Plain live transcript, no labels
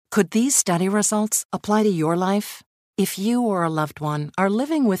Could these study results apply to your life? If you or a loved one are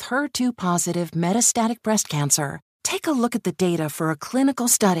living with HER2-positive metastatic breast cancer, take a look at the data for a clinical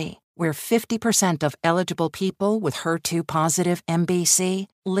study where 50% of eligible people with HER2-positive MBC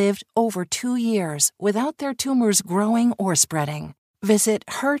lived over 2 years without their tumors growing or spreading. Visit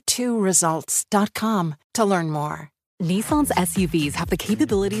HER2results.com to learn more. Nissan's SUVs have the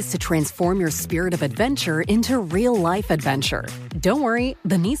capabilities to transform your spirit of adventure into real-life adventure. Don't worry,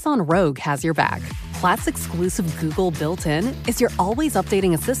 the Nissan Rogue has your back. Plaid's exclusive Google built-in is your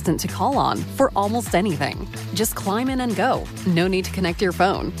always-updating assistant to call on for almost anything. Just climb in and go. No need to connect your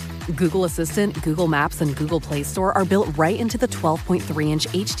phone. Google Assistant, Google Maps, and Google Play Store are built right into the 12.3-inch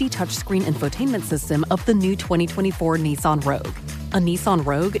HD touchscreen infotainment system of the new 2024 Nissan Rogue. A Nissan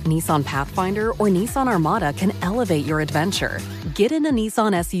Rogue, Nissan Pathfinder, or Nissan Armada can elevate your adventure. Get in a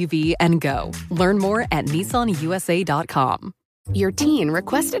Nissan SUV and go. Learn more at nissanusa.com. Your teen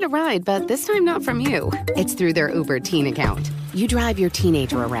requested a ride, but this time not from you. It's through their Uber Teen account. You drive your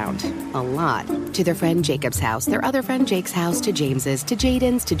teenager around, a lot, to their friend Jacob's house, their other friend Jake's house, to James's, to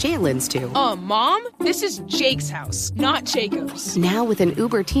Jaden's, to Jalen's, to... Mom? This is Jake's house, not Jacob's. Now with an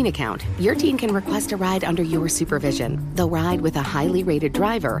Uber Teen account, your teen can request a ride under your supervision. They'll ride with a highly rated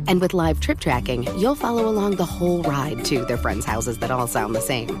driver, and with live trip tracking, you'll follow along the whole ride to their friends' houses that all sound the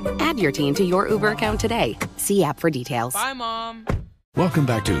same. Add your teen to your Uber account today. See app for details. Bye, Mom. Welcome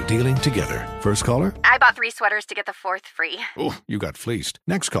back to Dealing Together. First caller? I bought 3 sweaters to get the 4th free. Oh, you got fleeced.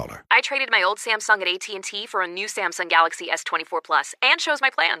 Next caller? I traded my old Samsung at AT&T for a new Samsung Galaxy S24 Plus and chose my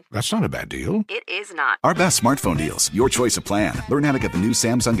plan. That's not a bad deal. It is not. Our best smartphone deals. Your choice of plan. Learn how to get the new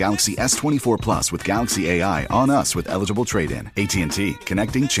Samsung Galaxy S24 Plus with Galaxy AI on us with eligible trade-in. AT&T.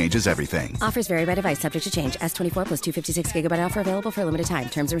 Connecting changes everything. Offers vary by device. Subject to change. S24 plus 256GB offer available for a limited time.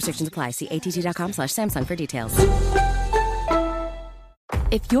 Terms and restrictions apply. See att.com/Samsung for details.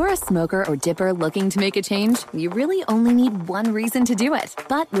 If you're a smoker or dipper looking to make a change, you really only need one reason to do it.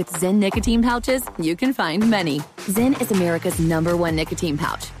 But with Zyn nicotine pouches, you can find many. Zyn is America's #1 nicotine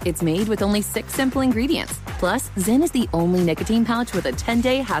pouch. It's made with only 6 simple ingredients. Plus, Zyn is the only nicotine pouch with a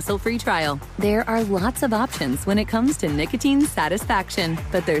 10-day hassle-free trial. There are lots of options when it comes to nicotine satisfaction,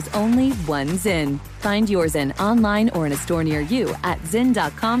 but there's only one Zyn. Find your Zyn online or in a store near you at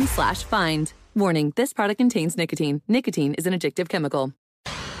zyn.com/find. Warning, this product contains nicotine. Nicotine is an addictive chemical.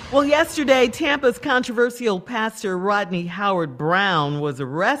 Well, yesterday, Tampa's controversial pastor Rodney Howard-Browne was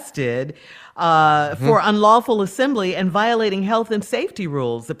arrested for unlawful assembly and violating health and safety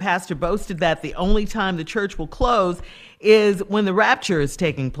rules. The pastor boasted that the only time the church will close is when the rapture is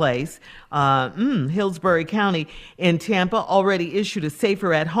taking place. Hillsborough County in Tampa already issued a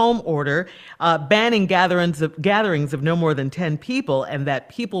safer at home order banning gatherings of no more than 10 people, and that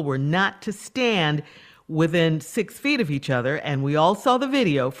people were not to stand within 6 feet of each other. And we all saw the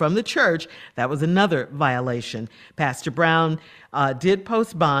video from the church. That was another violation. Pastor Brown did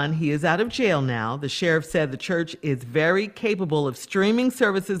post bond. He is out of jail now. The sheriff said the church is very capable of streaming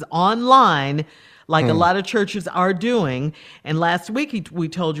services online like a lot of churches are doing. And last week we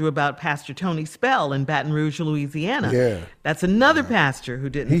told you about Pastor Tony Spell in Baton Rouge, Louisiana. Yeah. That's another pastor who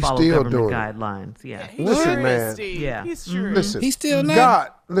didn't follow government guidelines. Yeah. Listen, man. Yeah. He's true. Listen, He's still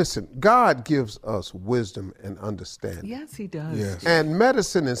not. God gives us wisdom and understanding. Yes, he does. Yes. And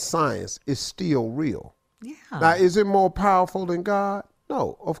medicine and science is still real. Yeah. Now, is it more powerful than God?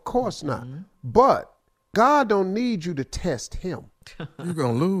 No, of course not. But God don't need you to test him. You're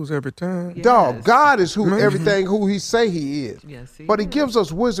going to lose every time. Yes. Dog, God is who he say he is. Yes, he but he is. gives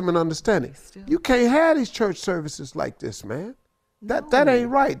us wisdom and understanding. You can't have these church services like this, man. That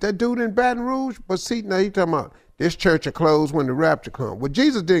ain't right. That dude in Baton Rouge, but see, now he talking about this church will close when the rapture comes. Well,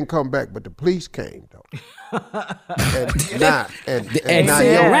 Jesus didn't come back, but the police came, though. and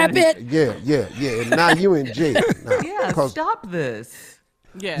now rapid? Yeah. And now you in jail. Now, Yeah, stop this.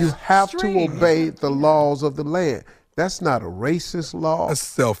 Yeah. you have to obey the laws of the land. That's not a racist law. That's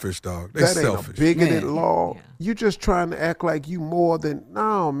selfish, dog. They That ain't selfish. a bigoted Man. law. You just trying to act like you more than,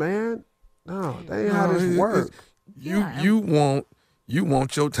 no, man. No, that ain't how this works. You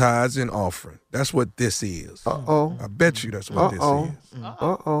want your tithes and offering. That's what this is. I bet you that's what this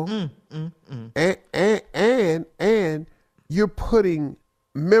is. And you're putting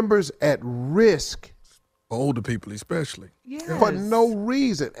members at risk. Older people especially. Yes. For no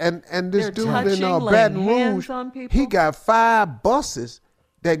reason. And this They're dude touching, in laying Baton hands Rouge, on people. he got 5 buses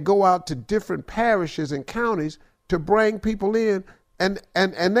that go out to different parishes and counties to bring people in. And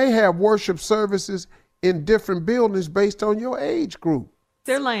they have worship services in different buildings based on your age group.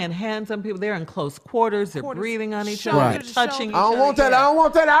 They're laying hands on people. They're in close quarters. They're breathing on each other. Right. They're touching each I other. don't want that. I don't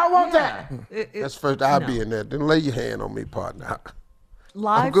want that. I don't want Yeah. that. That's first. I'll be in there. Then lay your hand on me, partner.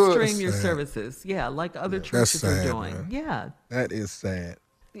 Live good. stream your services. Yeah, like other churches are doing. Man. Yeah. That is sad.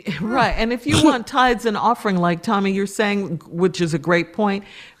 Right. And if you want tithes and offering, like Tommy, you're saying, which is a great point,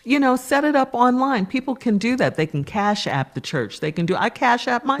 set it up online. People can do that. They can Cash App the church. They can I Cash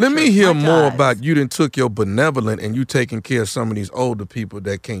App my church. Let me hear more about you done took your benevolent and you taking care of some of these older people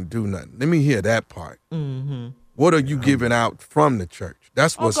that can't do nothing. Let me hear that part. Mm-hmm. What are you giving out from the church?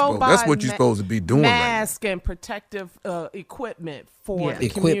 That's what you're supposed to be doing. Mask and protective equipment for the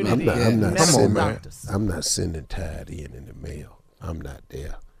community. I'm not sending tithe in the mail. I'm not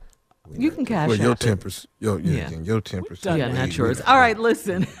there. You can Cash App. Your 10%. Your 10%. Yeah, not yours. All right,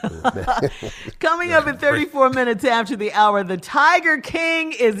 listen. Coming up in 34 minutes after the hour, The Tiger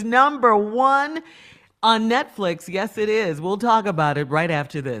King is #1 on Netflix. Yes, it is. We'll talk about it right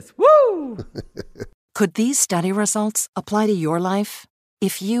after this. Woo! Could these study results apply to your life?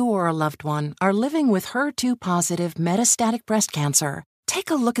 If you or a loved one are living with HER2-positive metastatic breast cancer, take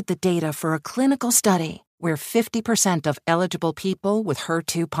a look at the data for a clinical study where 50% of eligible people with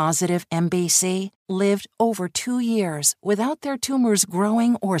HER2-positive MBC lived over 2 years without their tumors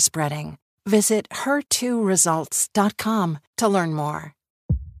growing or spreading. Visit HER2results.com to learn more.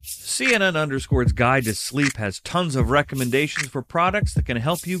 CNN_'s Guide to Sleep has tons of recommendations for products that can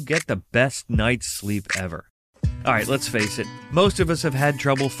help you get the best night's sleep ever. All right, let's face it, most of us have had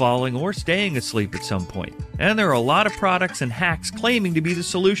trouble falling or staying asleep at some point, and there are a lot of products and hacks claiming to be the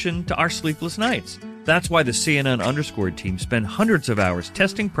solution to our sleepless nights. That's why the CNN_ team spend hundreds of hours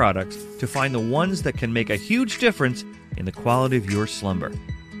testing products to find the ones that can make a huge difference in the quality of your slumber.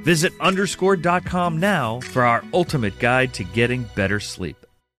 Visit underscore.com now for our ultimate guide to getting better sleep.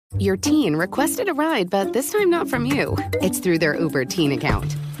 Your teen requested a ride, but this time not from you. It's through their Uber teen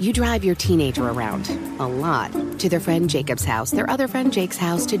account. You drive your teenager around, a lot, to their friend Jacob's house, their other friend Jake's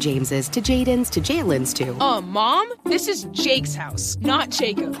house, to James's, to Jaden's, to Jalen's, to... Mom? This is Jake's house, not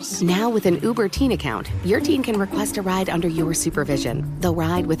Jacob's. Now with an Uber teen account, your teen can request a ride under your supervision. They'll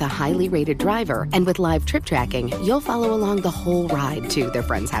ride with a highly rated driver, and with live trip tracking, you'll follow along the whole ride to their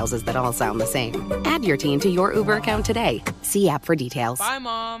friends' houses that all sound the same. Add your teen to your Uber account today. See app for details. Bye,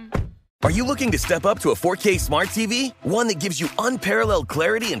 Mom. Are you looking to step up to a 4K smart TV? One that gives you unparalleled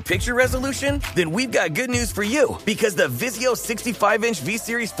clarity and picture resolution? Then we've got good news for you, because the Vizio 65-inch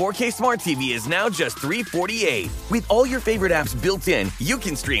V-Series 4K smart TV is now just $348. With all your favorite apps built in, you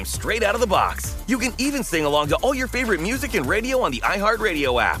can stream straight out of the box. You can even sing along to all your favorite music and radio on the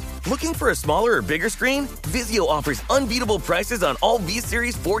iHeartRadio app. Looking for a smaller or bigger screen? Vizio offers unbeatable prices on all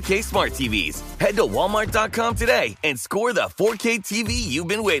V-Series 4K smart TVs. Head to Walmart.com today and score the 4K TV you've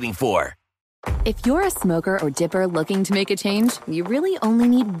been waiting for. If you're a smoker or dipper looking to make a change, you really only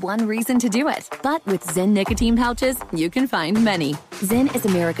need one reason to do it. But with Zyn nicotine pouches, you can find many. Zyn is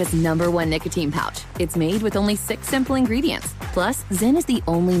America's #1 nicotine pouch. It's made with only 6 simple ingredients. Plus, Zyn is the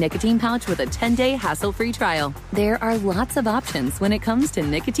only nicotine pouch with a 10-day hassle-free trial. There are lots of options when it comes to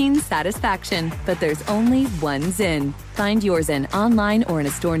nicotine satisfaction, but there's only one Zyn. Find your Zyn online or in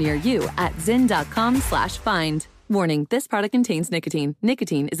a store near you at zyn.com/find. Warning, this product contains nicotine.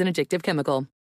 Nicotine is an addictive chemical.